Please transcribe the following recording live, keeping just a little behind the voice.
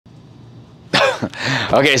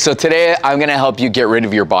Okay, so today I'm gonna help you get rid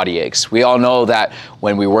of your body aches. We all know that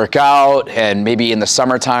when we work out and maybe in the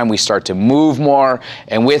summertime we start to move more,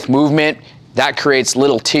 and with movement, that creates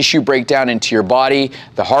little tissue breakdown into your body.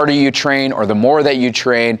 The harder you train or the more that you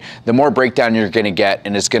train, the more breakdown you're gonna get,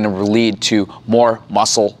 and it's gonna lead to more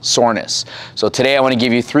muscle soreness. So today I wanna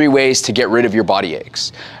give you 3 ways to get rid of your body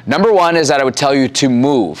aches. Number 1 is that I would tell you to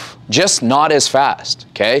move, just not as fast,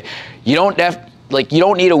 okay? You don't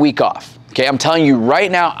need a week off, okay? I'm telling you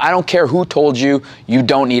right now, I don't care who told you, you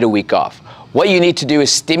don't need a week off. What you need to do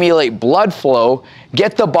is stimulate blood flow,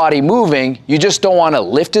 get the body moving. You just don't want to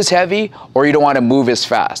lift as heavy or you don't want to move as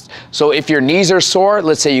fast. So if your knees are sore,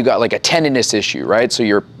 let's say you got like a tendinous issue, right? So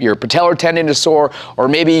your patellar tendon is sore, or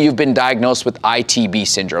maybe you've been diagnosed with ITB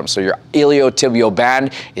syndrome. So your iliotibial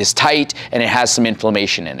band is tight and it has some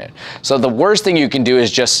inflammation in it. So the worst thing you can do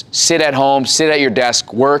is just sit at home, sit at your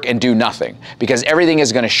desk, work and do nothing, because everything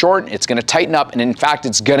is going to shorten, it's going to tighten up, and in fact,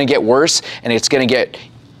 it's going to get worse, and it's going to get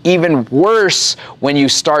even worse when you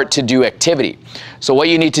start to do activity. So what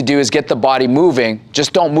you need to do is get the body moving.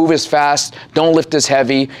 Just don't move as fast, don't lift as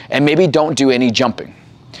heavy, and maybe don't do any jumping.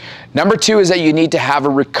 Number 2 is that you need to have a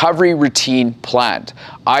recovery routine planned.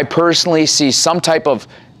 I personally see some type of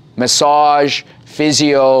massage,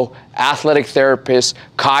 physio, athletic therapist,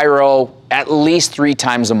 chiro, at least 3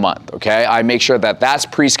 times a month, okay? I make sure that that's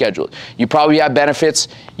pre-scheduled. You probably have benefits,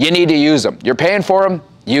 you need to use them. You're paying for them,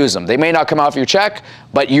 use them. They may not come off your check,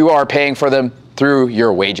 but you are paying for them through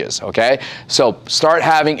your wages, okay? So start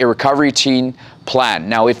having a recovery routine plan.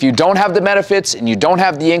 Now, if you don't have the benefits and you don't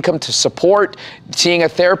have the income to support seeing a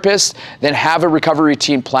therapist, then have a recovery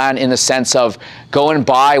routine plan in the sense of go and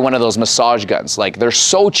buy one of those massage guns. Like, they're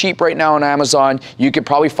so cheap right now on Amazon, you could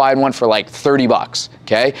probably find one for like 30 bucks,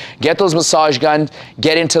 okay? Get those massage guns,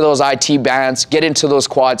 get into those IT bands, get into those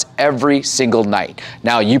quads every single night.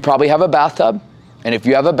 Now, you probably have a bathtub, and if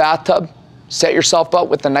you have a bathtub, set yourself up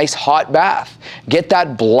with a nice hot bath. Get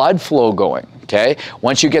that blood flow going, okay?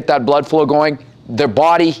 Once you get that blood flow going, the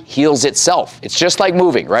body heals itself. It's just like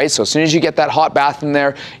moving, right? So as soon as you get that hot bath in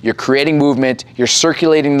there, you're creating movement, you're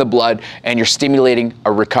circulating the blood, and you're stimulating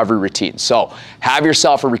a recovery routine. So have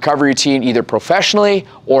yourself a recovery routine either professionally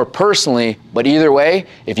or personally, but either way,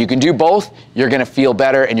 if you can do both, you're gonna feel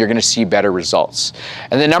better and you're gonna see better results.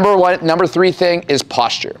 And the number 3 thing is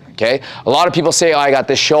posture, okay? A lot of people say, oh, I got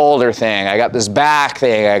this shoulder thing, I got this back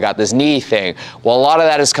thing, I got this knee thing. Well, a lot of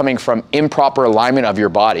that is coming from improper alignment of your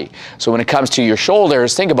body. So when it comes to your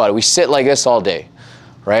shoulders, think about it, we sit like this all day,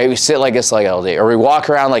 right? We sit like this all day, or we walk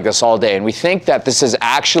around like this all day, and we think that this is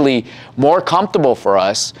actually more comfortable for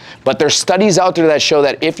us, but there's studies out there that show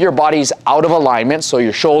that if your body's out of alignment, so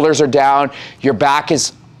your shoulders are down, your back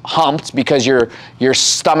is humped because your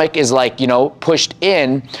stomach is like, you know, pushed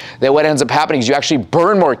in, then what ends up happening is you actually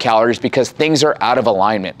burn more calories because things are out of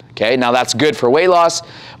alignment, okay? Now that's good for weight loss,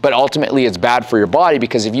 but ultimately it's bad for your body,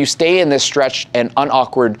 because if you stay in this stretched and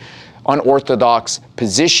unorthodox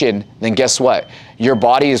position, then guess what? Your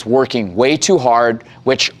body is working way too hard,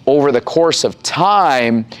 which over the course of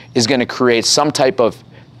time is going to create some type of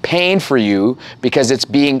pain for you because it's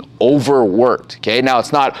being overworked, okay? Now,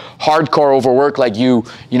 it's not hardcore overwork like you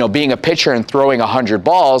know, being a pitcher and throwing 100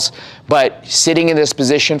 balls, but sitting in this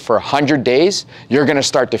position for 100 days, you're going to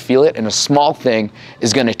start to feel it, and a small thing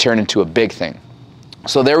is going to turn into a big thing.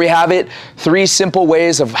 So there we have it, 3 simple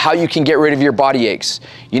ways of how you can get rid of your body aches.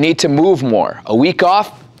 You need to move more. A week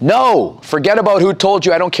off? No, forget about who told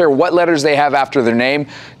you. I don't care what letters they have after their name.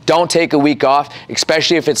 Don't take a week off,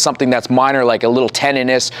 especially if it's something that's minor, like a little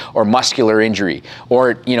tendinous or muscular injury,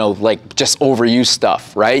 or, you know, like just overuse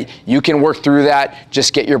stuff, right? You can work through that.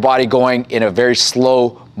 Just get your body going in a very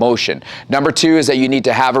slow motion. Number 2 is that you need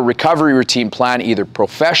to have a recovery routine plan, either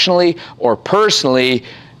professionally or personally.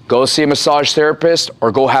 Go see a massage therapist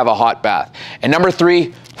or go have a hot bath. And number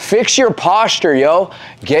 3, fix your posture, yo.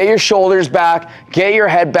 Get your shoulders back, get your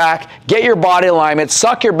head back, get your body alignment,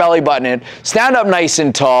 suck your belly button in, stand up nice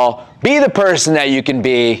and tall, be the person that you can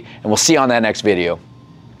be, and we'll see you on that next video.